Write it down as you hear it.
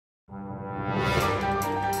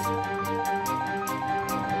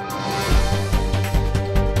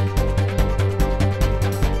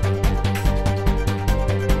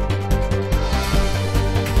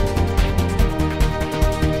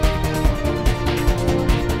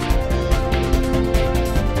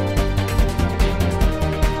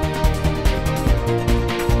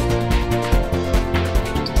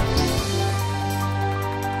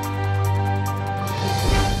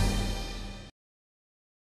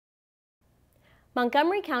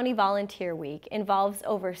Montgomery County Volunteer Week involves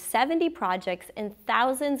over 70 projects and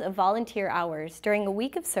thousands of volunteer hours during a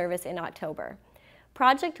week of service in October.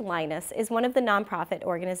 Project Linus is one of the nonprofit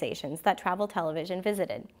organizations that Traveltelevision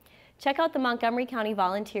visited. Check out the Montgomery County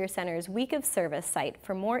Volunteer Center's Week of Service site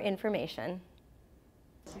for more information.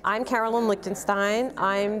 I'm Carolyn Lichtenstein.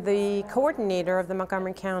 I'm the coordinator of the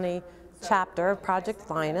Montgomery County chapter of Project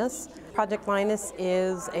Linus. Project Linus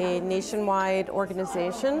is a nationwide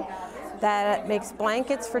organization that makes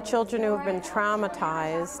blankets for children who have been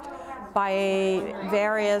traumatized by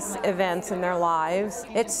various events in their lives.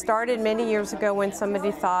 It started many years ago when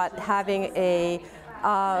somebody thought having a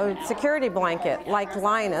security blanket like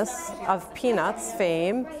Linus of Peanuts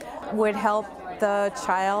fame would help the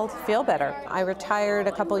child feel better. I retired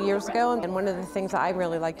a couple years ago, and one of the things I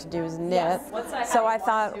really like to do is knit. So I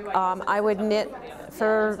thought I would knit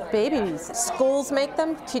for babies. Schools make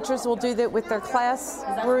them. Teachers will do that with their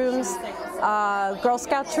classrooms. Girl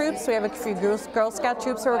Scout troops, we have a few Girl Scout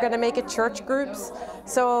troops who are going to make it, church groups.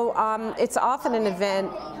 So it's often an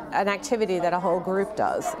event, an activity that a whole group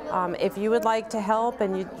does. If you would like to help,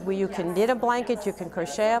 and you can knit a blanket, you can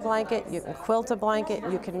crochet a blanket, you can quilt a blanket,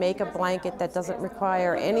 you can make a blanket that doesn't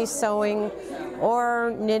require any sewing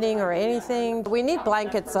or knitting or anything. We need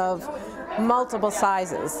blankets of multiple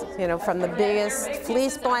sizes, you know, from the biggest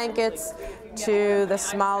fleece blankets to the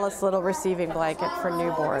smallest little receiving blanket for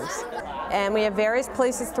newborns. And we have various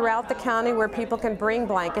places throughout the county where people can bring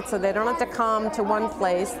blankets, so they don't have to come to one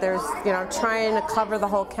place. There's, you know, trying to cover the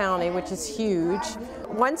whole county, which is huge.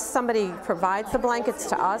 Once somebody provides the blankets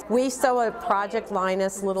to us, we sew a Project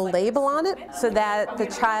Linus little label on it so that the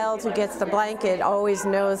child who gets the blanket always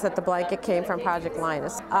knows that the blanket came from Project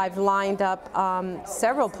Linus. I've lined up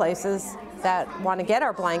several places that want to get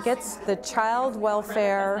our blankets. The Child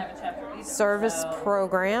Welfare Service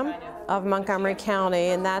Program of Montgomery County,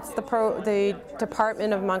 and that's the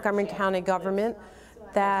Department of Montgomery County government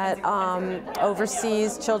that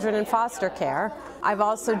oversees children in foster care. I've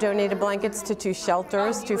also donated blankets to two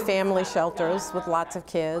family shelters with lots of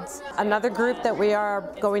kids. Another group that we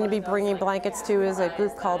are going to be bringing blankets to is a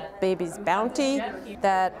group called Baby's Bounty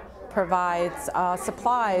that provides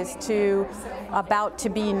supplies to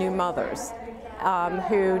about-to-be new mothers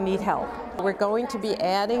who need help. We're going to be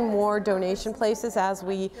adding more donation places as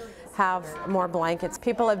we have more blankets.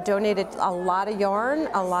 People have donated a lot of yarn,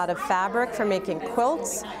 a lot of fabric for making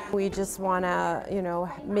quilts. We just want to, you know,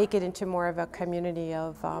 make it into more of a community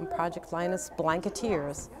of Project Linus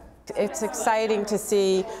blanketeers. It's exciting to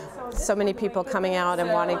see so many people coming out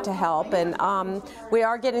and wanting to help, and we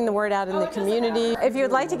are getting the word out in the community. If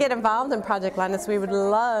you'd like to get involved in Project Linus, we would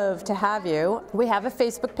love to have you. We have a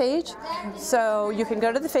Facebook page, so you can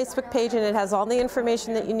go to the Facebook page and it has all the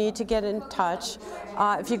information that you need to get in touch.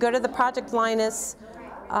 If you go to the Project Linus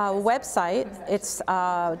website, it's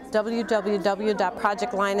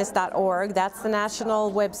www.projectlinus.org. That's the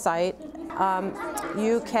national website.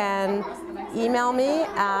 You can email me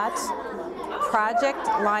at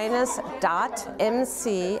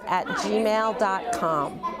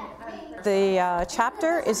projectlinus.mc@gmail.com. The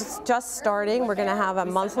chapter is just starting. We're going to have a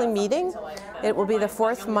monthly meeting. It will be the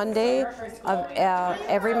fourth Monday of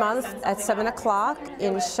every month at 7 o'clock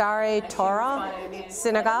in Sierre Torah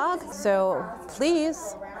Synagogue. So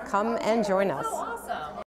please come and join us.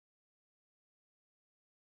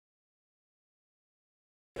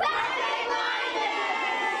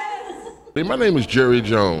 My name is Jerry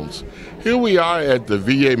Jones. Here we are at the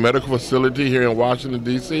VA medical facility here in Washington,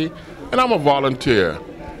 D.C., and I'm a volunteer.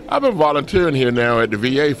 I've been volunteering here now at the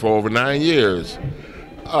VA for over 9 years.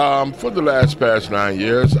 For the past 9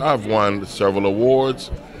 years, I've won several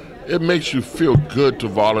awards. It makes you feel good to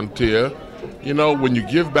volunteer. You know, when you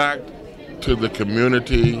give back to the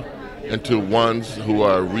community and to ones who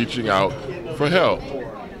are reaching out for help.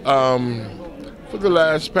 For the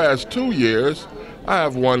past 2 years, I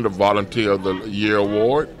have won the Volunteer of the Year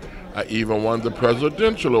Award. I even won the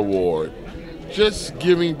Presidential Award. Just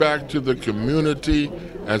giving back to the community,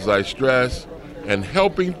 as I stress, and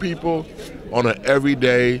helping people on an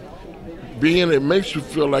everyday it makes you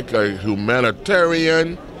feel like a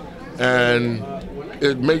humanitarian, and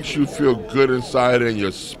it makes you feel good inside and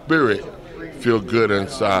your spirit feel good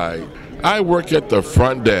inside. I work at the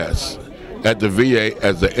front desk at the VA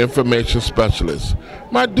as an information specialist.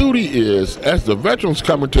 My duty is, as the veterans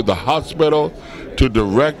come into the hospital, to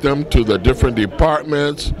direct them to the different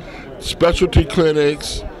departments, specialty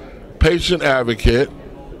clinics, patient advocate,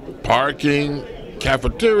 parking,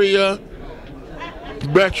 cafeteria,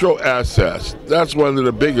 Metro Access. That's one of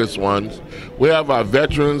the biggest ones. We have our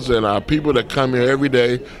veterans and our people that come here every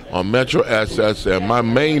day on Metro Access, and my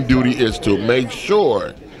main duty is to make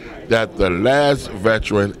sure that the last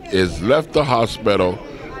veteran is left the hospital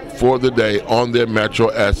for the day on their Metro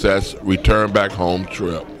SS return back home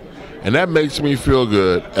trip. And that makes me feel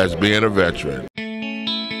good as being a veteran.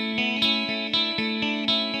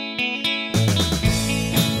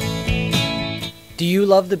 Do you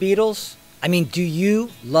love the Beatles? I mean, do you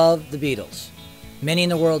love the Beatles? Many in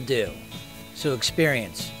the world do. So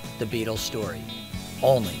experience the Beatles story,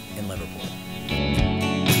 only in Liverpool.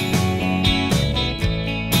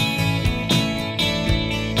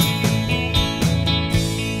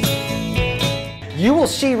 You will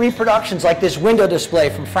see reproductions like this window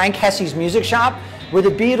display from Frank Hesse's music shop, where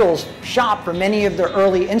the Beatles shop for many of their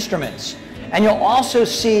early instruments. And you'll also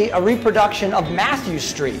see a reproduction of Matthew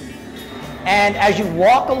Street. And as you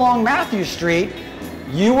walk along Matthew Street,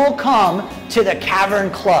 you will come to the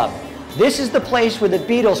Cavern Club. This is the place where the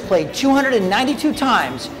Beatles played 292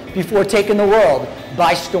 times before taking the world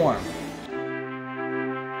by storm.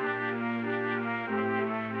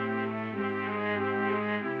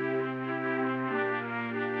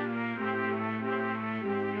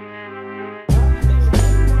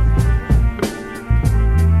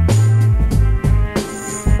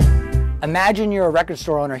 Imagine you're a record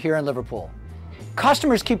store owner here in Liverpool.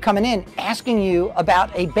 Customers keep coming in asking you about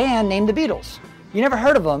a band named the Beatles. You never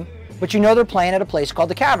heard of them, but you know they're playing at a place called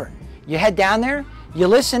the Cavern. You head down there, you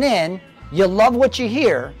listen in, you love what you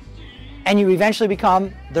hear, and you eventually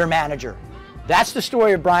become their manager. That's the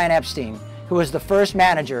story of Brian Epstein, who was the first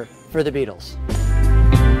manager for the Beatles.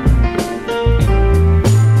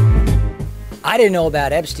 I didn't know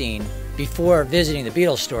about Epstein before visiting the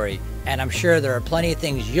Beatles story, and I'm sure there are plenty of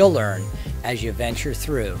things you'll learn as you venture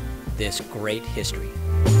through this great history.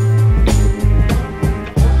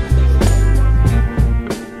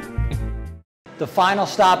 The final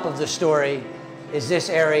stop of the story is this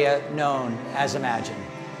area known as Imagine.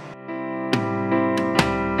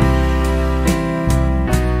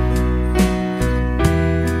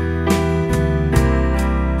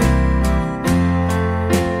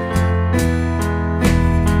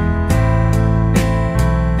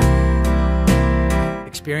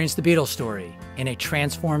 Experience the Beatles story in a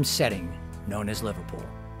transformed setting known as Liverpool.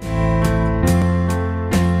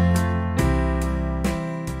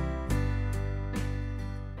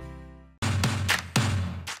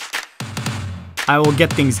 I will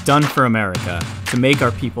get things done for America to make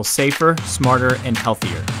our people safer, smarter, and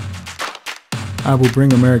healthier. I will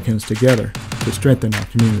bring Americans together to strengthen our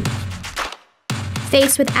communities.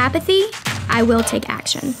 Faced with apathy, I will take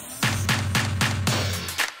action.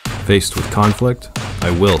 Faced with conflict, I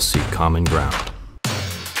will seek common ground.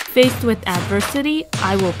 Faced with adversity,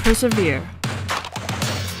 I will persevere.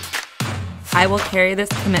 I will carry this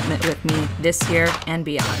commitment with me this year and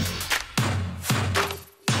beyond.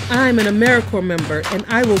 I'm an AmeriCorps member and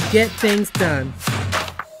I will get things done.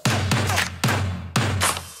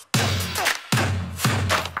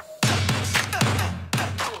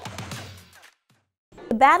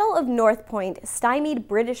 The Battle of North Point stymied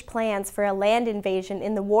British plans for a land invasion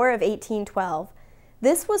in the War of 1812.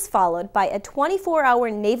 This was followed by a 24-hour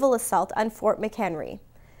naval assault on Fort McHenry.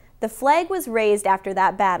 The flag was raised after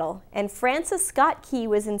that battle, and Francis Scott Key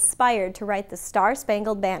was inspired to write the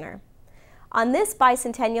Star-Spangled Banner. On this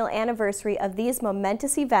bicentennial anniversary of these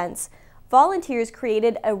momentous events, volunteers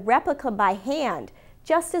created a replica by hand,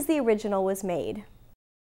 just as the original was made.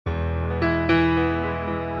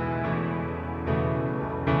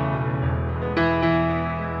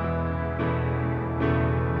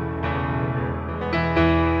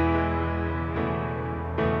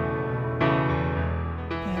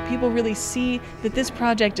 People really see that this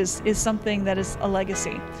project is something that is a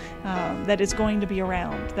legacy, that is going to be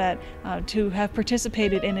around, that to have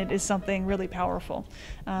participated in it is something really powerful.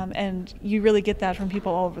 And you really get that from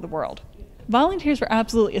people all over the world. Volunteers were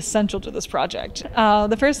absolutely essential to this project.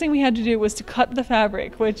 The first thing we had to do was to cut the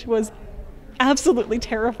fabric, which was absolutely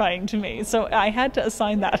terrifying to me. So I had to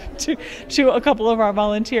assign that to a couple of our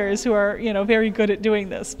volunteers who are, very good at doing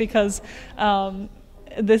this, because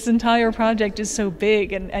this entire project is so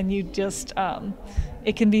big, and you just,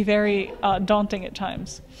 it can be very daunting at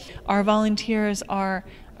times. Our volunteers are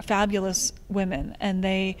fabulous women, and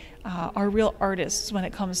they are real artists when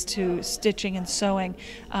it comes to stitching and sewing.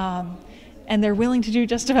 And they're willing to do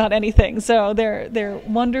just about anything. So they're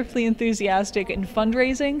wonderfully enthusiastic in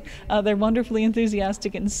fundraising. They're wonderfully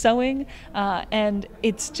enthusiastic in sewing, and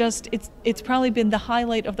it's probably been the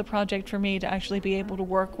highlight of the project for me to actually be able to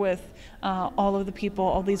work with all of the people,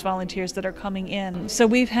 all these volunteers that are coming in. So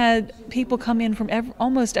we've had people come in from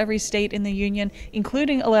almost every state in the Union,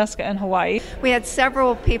 including Alaska and Hawaii. We had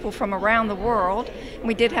several people from around the world.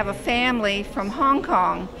 We did have a family from Hong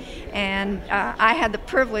Kong, and I had the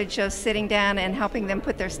privilege of sitting down and helping them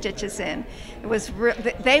put their stitches in. It was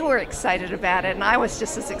they were excited about it, and I was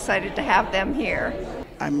just as excited to have them here.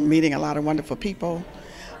 I'm meeting a lot of wonderful people,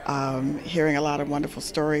 hearing a lot of wonderful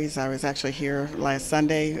stories. I was actually here last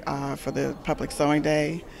Sunday for the Public Sewing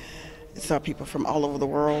Day. Saw people from all over the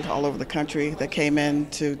world, all over the country that came in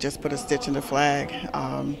to just put a stitch in the flag.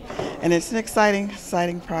 And it's an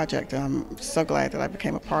exciting project. I'm so glad that I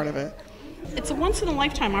became a part of it. It's a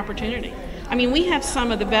once-in-a-lifetime opportunity. I mean, we have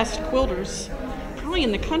some of the best quilters probably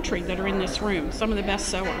in the country that are in this room, some of the best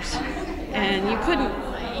sewers. And you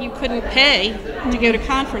couldn't pay to go to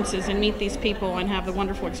conferences and meet these people and have the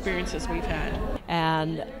wonderful experiences we've had.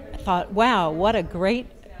 And I thought, wow, what a great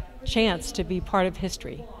chance to be part of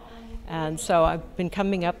history. And so I've been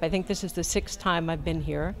coming up, I think this is the 6th time I've been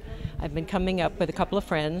here. I've been coming up with a couple of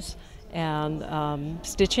friends and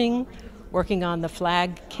stitching, working on the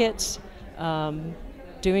flag kits,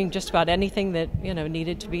 doing just about anything that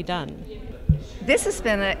needed to be done. This has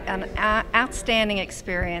been an outstanding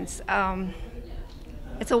experience.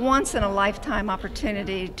 It's a once-in-a-lifetime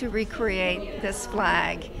opportunity to recreate this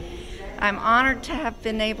flag. I'm honored to have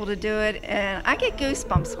been able to do it, and I get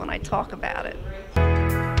goosebumps when I talk about it.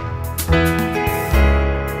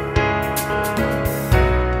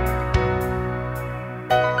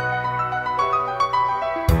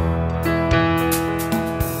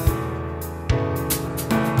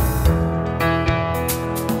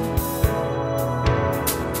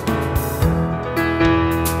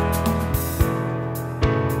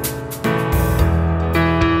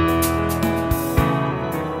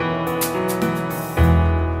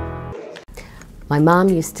 My mom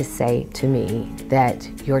used to say to me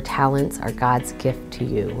that your talents are God's gift to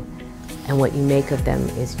you, and what you make of them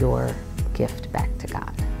is your gift back to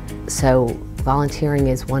God. So volunteering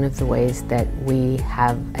is one of the ways that we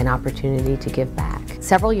have an opportunity to give back.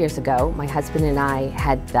 Several years ago, my husband and I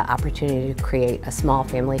had the opportunity to create a small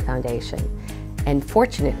family foundation. And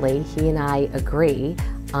fortunately, he and I agree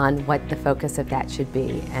on what the focus of that should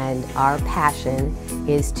be. And our passion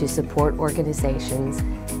is to support organizations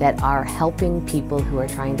that are helping people who are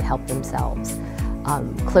trying to help themselves.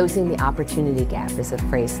 Closing the opportunity gap is a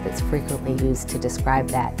phrase that's frequently used to describe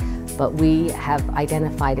that. But we have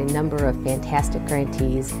identified a number of fantastic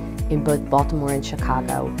grantees in both Baltimore and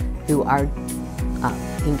Chicago who are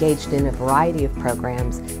engaged in a variety of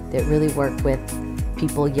programs that really work with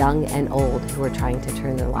people young and old who are trying to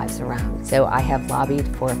turn their lives around. So I have lobbied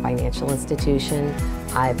for a financial institution.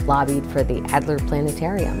 I've lobbied for the Adler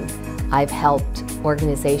Planetarium. I've helped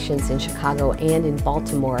organizations in Chicago and in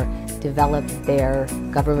Baltimore develop their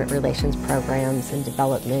government relations programs and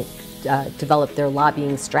develop their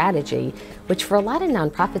lobbying strategy, which for a lot of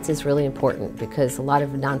nonprofits is really important because a lot of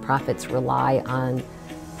nonprofits rely on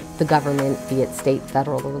the government, be it state,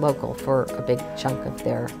 federal, or local, for a big chunk of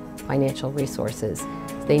their financial resources.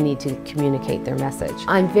 They need to communicate their message.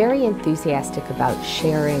 I'm very enthusiastic about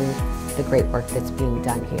sharing the great work that's being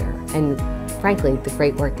done here, and frankly, the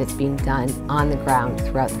great work that's being done on the ground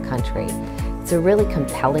throughout the country. It's a really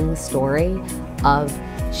compelling story of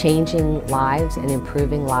changing lives and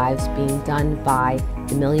improving lives being done by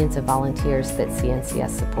the millions of volunteers that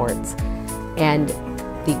CNCS supports. And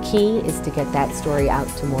the key is to get that story out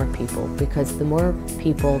to more people, because the more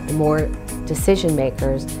people, the more decision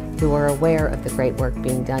makers who are aware of the great work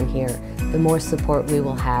being done here, the more support we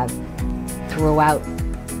will have throughout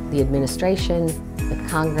the administration, with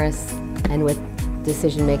Congress, and with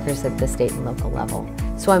decision makers at the state and local level.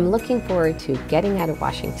 So I'm looking forward to getting out of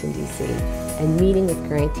Washington, D.C. and meeting with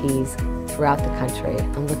grantees throughout the country.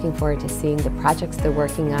 I'm looking forward to seeing the projects they're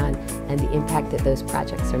working on and the impact that those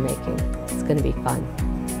projects are making. It's going to be fun.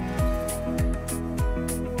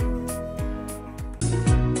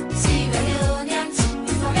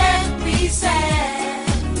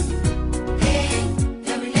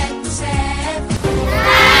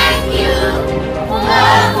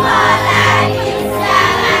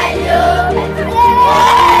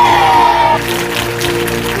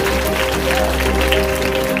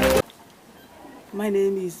 My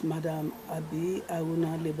name is Madam Abbey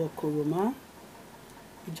Road,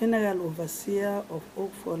 the General Overseer of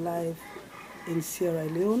Hope for Life in Sierre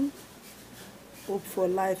Leone. Hope for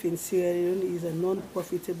Life in Sierra Leone is a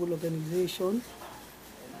non-profitable organization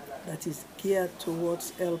that is geared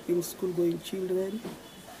towards helping school-going children,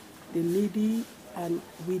 the needy, and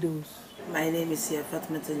widows. My name is Sierre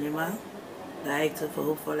Leone, Director for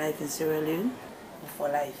Hope for Life in Sierra Leone. Hope for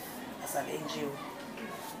Life as an NGO.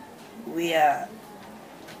 We are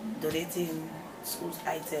donating school's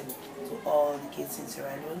item to all the kids in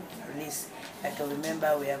Sierra Leone. At least I can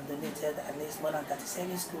remember we have donated at least more than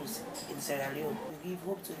 37 schools in Sierra Leone. We give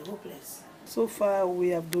hope to the hopeless. So far, we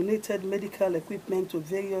have donated medical equipment to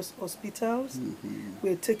various hospitals.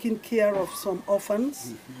 We're taking care of some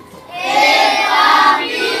orphans. A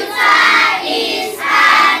computer is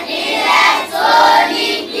an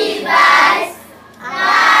electronic device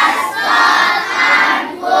that stores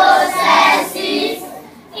and processes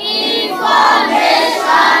information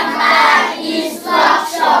by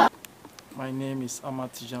instruction. My name is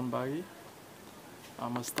Amati Jambari.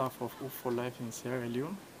 I'm a staff of Hope for Life in Sierra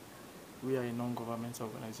Leone. We are a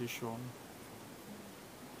non-governmental organization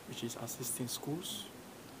which is assisting schools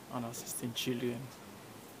and assisting children,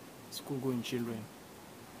 school-going children.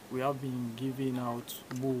 We have been giving out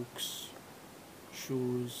books,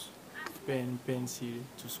 shoes, pen, pencil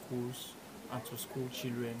to schools and to school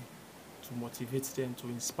children to motivate them, to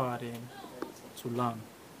inspire them to learn.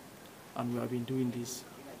 And we have been doing this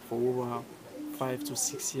for over 5 to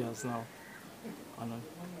 6 years now. And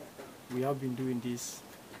we have been doing this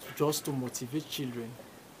just to motivate children,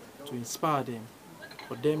 to inspire them,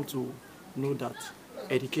 for them to know that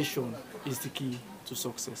education is the key to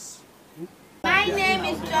success. My name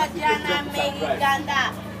is Georgiana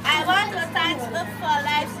Megiganda. I want to thank Hope for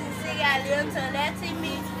Life in Sierra Leone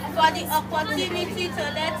for the opportunity to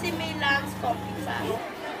letting me learn computer.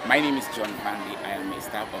 My name is John Pandy. I am a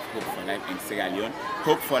staff of Hope for Life in Sierra Leone.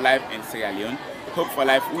 Hope for Life in Sierra Leone. Hope for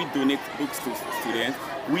Life, we donate books to students.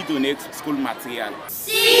 We donate school material.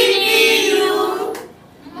 CPU,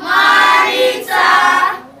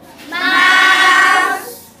 monitor,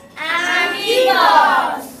 mouse, and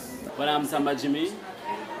keyboard. Well, I'm Samba Jimmy.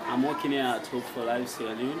 I'm working here at Hope for Life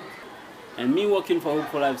Sierra Leone. And me working for Hope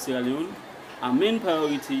for Life Sierra Leone, our main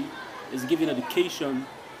priority is giving education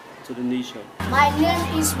to the nation. My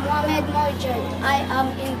name is Mohamed Moijed. I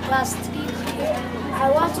am in class 3.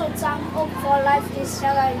 I want to thank Hope for Life in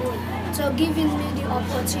Sierra Leone for giving me the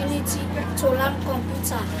opportunity to learn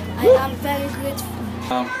computer. I am very grateful.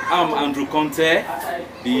 I'm Andrew Conte,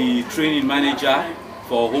 the training manager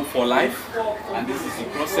for Hope for Life, and this is the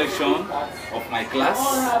cross-section of my class.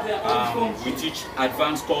 We teach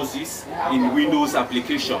advanced courses in Windows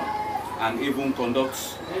application and even conduct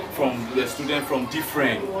from the students from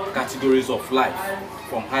different categories of life,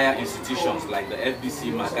 from higher institutions like the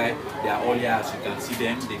FBC, Makai. They are all here, as you can see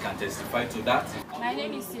them, they can testify to that. My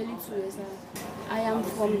name is Sierre Leone. I am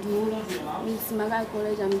from the Makai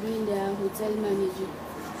College. I'm doing the hotel management,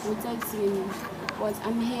 hotel training, but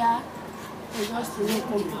I'm here just to know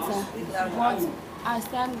computer. But as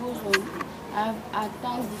time goes on, I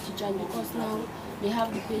thank the teachers because now they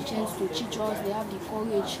have the patience to teach us, they have the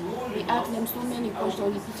courage. We ask them so many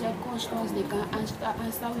questions, repeated questions, they can answer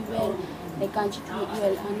well, they can teach me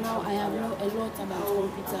well, and now I have known a lot about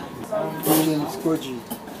computer. I'm James Koji.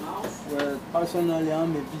 Well, personally,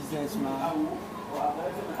 I'm a businessman.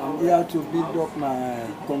 I'm here to build up my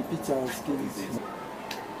computer skills.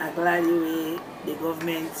 I'm glad the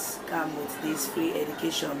government come with this free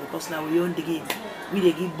education because now we own the give. We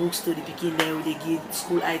give books to the Pekin them, we give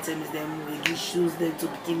school items them, we give shoes them to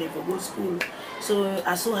Pekin them for go school. So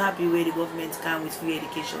I'm so happy where the government come with free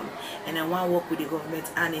education, and I want to work with the government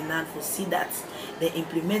hand in hand for see that they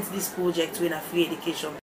implement this project with a free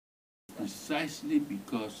education. Precisely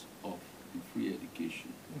because of the free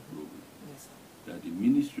education program, that the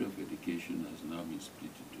Ministry of Education has now been split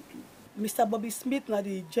into two. Mr. Bobby Smith, na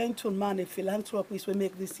the gentleman, a philanthropist, will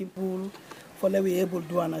make this simple for let we able to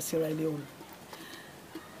do in Sierra Leone.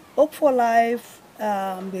 Hope for Life,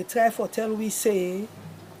 they try for tell we say,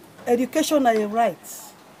 education are a right.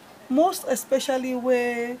 Most especially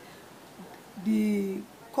where the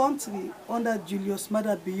country under Julius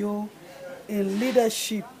Maada Bio in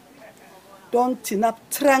leadership don't turn up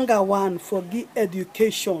tranga one for give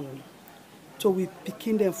education. So we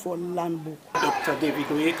picking them for land book. Dr. David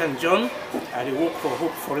Oyek and John, I work for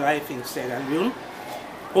Hope for Life in Sierra Leone.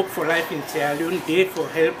 Hope for Life in Sierra Leone, they for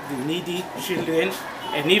help the needy children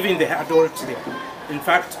and even the adults there. In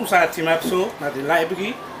fact, at the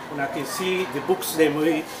library, when I can see the books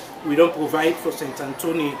we don't provide for St.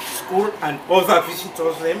 Anthony School and other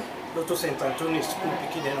visitors them, go to St. Anthony School,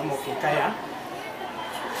 picking them Kaya,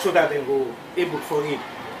 so that they go able for it.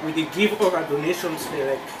 We give other donations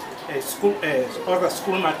there, like other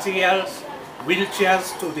school materials,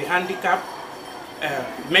 wheelchairs to the handicapped,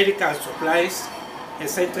 medical supplies,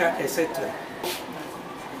 etc., etc.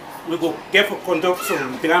 We go get for conduct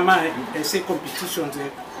some drama and essay competitions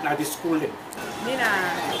at the school. Nina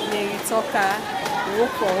Meritoka,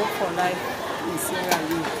 work for Hope for Life in Sierra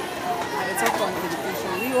Leone. I talk on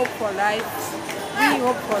education. We Hope for Life we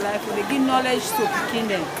Hope for Life, we give knowledge to pikin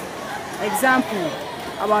them. Example,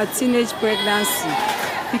 about teenage pregnancy.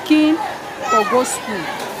 Pikin for go school,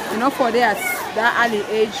 you know, for that early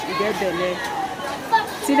age, you get belle.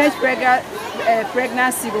 Teenage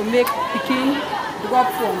pregnancy will make pikin drop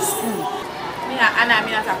from school. Me and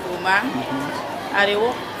Anna Takuma, I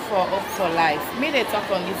work for Hope for Life. Me they talk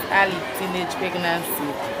on this early teenage pregnancy.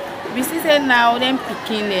 We see that now them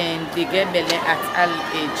pikin and they get belle at early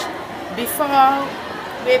age. Before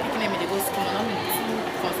we pikin them they go school, not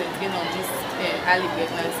concentrating on this early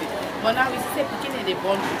pregnancy. But now we see pikin and they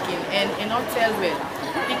born pikin and not tell well.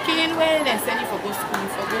 Pikin when they send you for go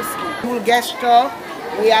school. Cool gesture.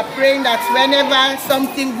 We are praying that whenever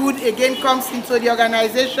something good again comes into the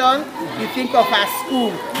organization, you think of our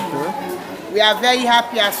school. We are very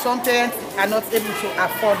happy as some parents are not able to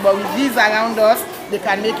afford, but with these around us, they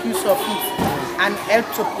can make use of it and help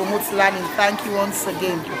to promote learning. Thank you once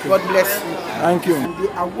again. God bless you. Thank you.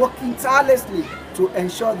 They are working tirelessly to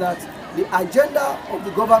ensure that the agenda of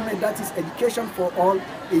the government, that is education for all,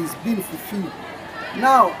 is being fulfilled.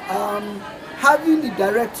 Now, having the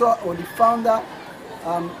director or the founder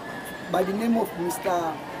by the name of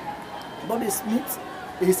Mr. Bobby Smith,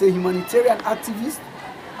 is a humanitarian activist.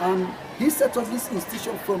 He set up this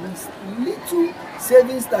institution from his little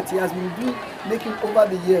savings that he has been making over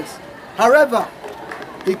the years. However,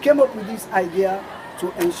 he came up with this idea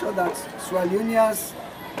to ensure that Sierra Leoneans,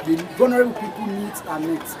 the vulnerable people needs are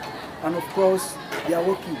met. And of course, they are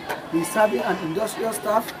working. He's having an industrial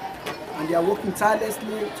staff, and they are working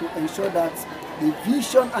tirelessly to ensure that the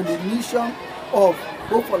vision and the mission of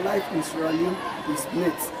Hope for Life in Sierra Leone is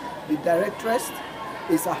met. The directress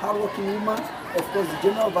is a hardworking woman. Of course, the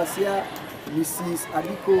general overseer, Mrs.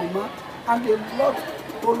 Adiko Uma, and a lot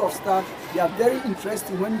full of staff. They are very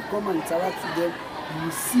interesting. When you come and interact with them,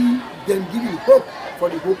 you see them giving hope for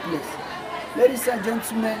the hopeless. Ladies and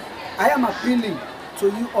gentlemen, I am appealing to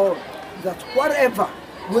you all that whatever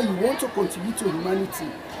way you want to contribute to humanity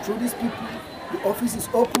through these people, the office is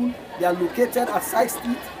open. They are located at Side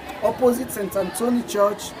Street, opposite St. Anthony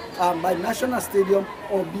Church by National Stadium,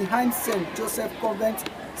 or behind St. Joseph Convent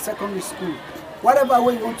Secondary School. Whatever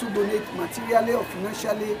way you want to donate, materially or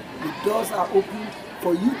financially, the doors are open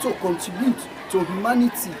for you to contribute to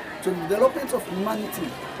humanity, to the development of humanity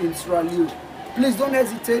in Sierra Leone. Please don't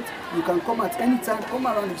hesitate. You can come at any time. Come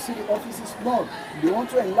around. You see the office is small. They want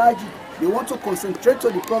to enlarge it. They want to concentrate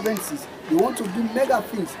on the provinces. They want to do mega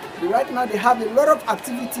things. Right now they have a lot of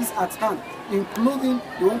activities at hand, including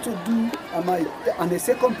they want to do an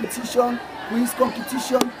essay competition, quiz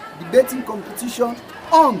competition, debating competition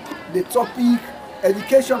on the topic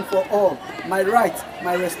education for all, my right,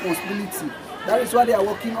 my responsibility. That is what they are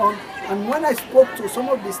working on. And when I spoke to some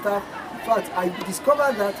of the staff, in fact, I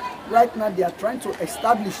discovered that right now they are trying to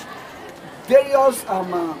establish various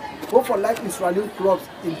Hope for Life in Sierra Leone clubs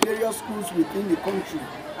in various schools within the country.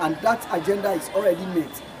 And that agenda is already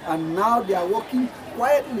met. And now they are working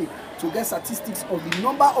quietly to get statistics of the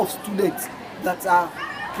number of students that are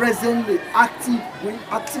presently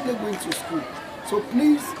actively going to school. So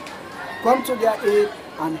please come to their aid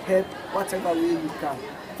and help whatever way you can.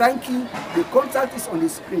 Thank you. The contact is on the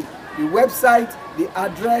screen. The website, the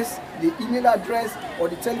address, the email address, or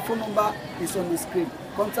the telephone number is on the screen.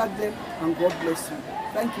 Contact them and God bless you.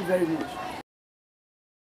 Thank you very much.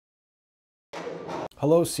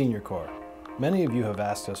 Hello Senior Corps. Many of you have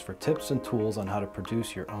asked us for tips and tools on how to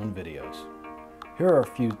produce your own videos. Here are a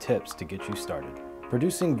few tips to get you started.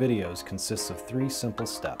 Producing videos consists of 3 simple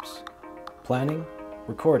steps: planning,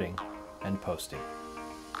 recording, and posting.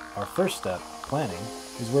 Our first step, planning,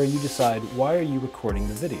 is where you decide why are you recording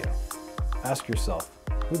the video. Ask yourself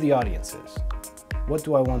who the audience is. What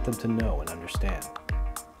do I want them to know and understand?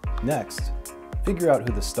 Next, figure out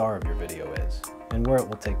who the star of your video is and where it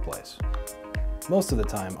will take place. Most of the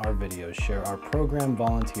time, our videos share our program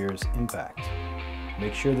volunteers' impact.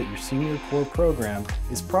 Make sure that your Senior Corps program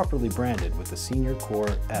is properly branded with the Senior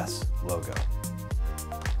Corps S logo.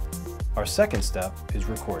 Our second step is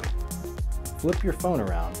recording. Flip your phone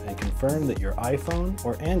around and confirm that your iPhone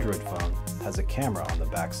or Android phone has a camera on the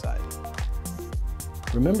backside.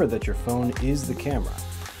 Remember that your phone is the camera.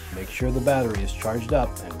 Make sure the battery is charged up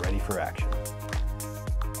and ready for action.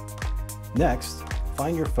 Next,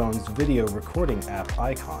 find your phone's video recording app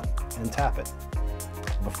icon and tap it.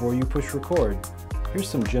 Before you push record, here's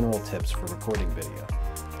some general tips for recording video.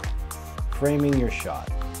 Framing your shot.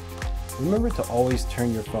 Remember to always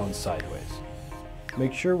turn your phone sideways.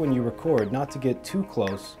 Make sure when you record not to get too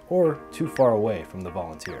close or too far away from the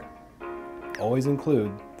volunteer. Always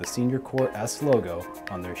include the Senior Corps S logo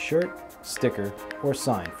on their shirt, sticker, or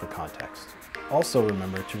sign for context. Also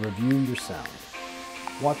remember to review your sound.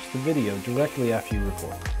 watch the video directly after you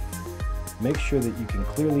record. Make sure that you can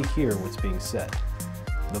clearly hear what's being said.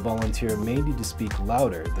 The volunteer may need to speak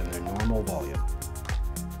louder than their normal volume.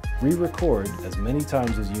 Re-record as many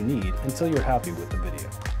times as you need until you're happy with the video.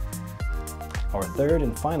 Our third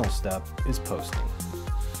and final step is posting.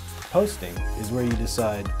 Posting is where you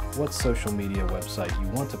decide what social media website you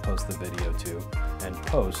want to post the video to and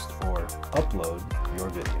post or upload your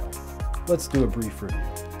video. Let's do a brief review.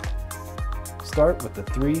 Start with the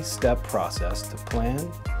 3-step process to plan,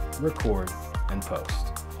 record, and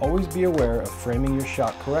post. Always be aware of framing your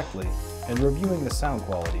shot correctly and reviewing the sound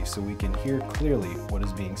quality so we can hear clearly what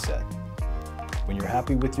is being said. When you're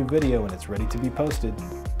happy with your video and it's ready to be posted,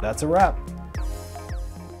 that's a wrap.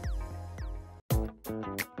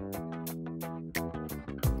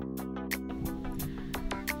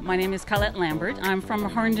 My name is Colette Lambert. I'm from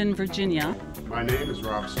Herndon, Virginia. My name is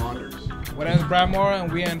Rob Saunders. My name is Brad Moore,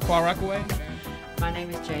 and we're in Far Rockaway. My name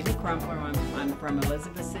is Jamie Crumpler. I'm from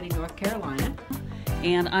Elizabeth City, North Carolina.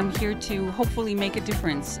 And I'm here to hopefully make a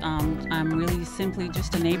difference. I'm really simply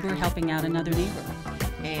just a neighbor helping out another neighbor.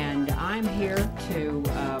 And I'm here to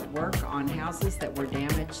work on houses that were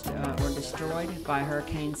damaged or destroyed by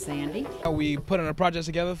Hurricane Sandy. We put in a project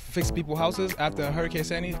together, fix people's houses after Hurricane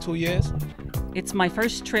Sandy, 2 years. It's my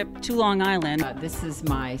first trip to Long Island. This is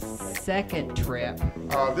my second trip.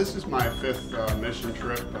 This is my 5th mission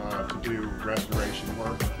trip to do restoration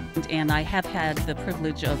work. And I have had the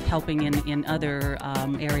privilege of helping in other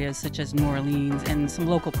areas such as New Orleans and some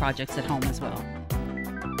local projects at home as well.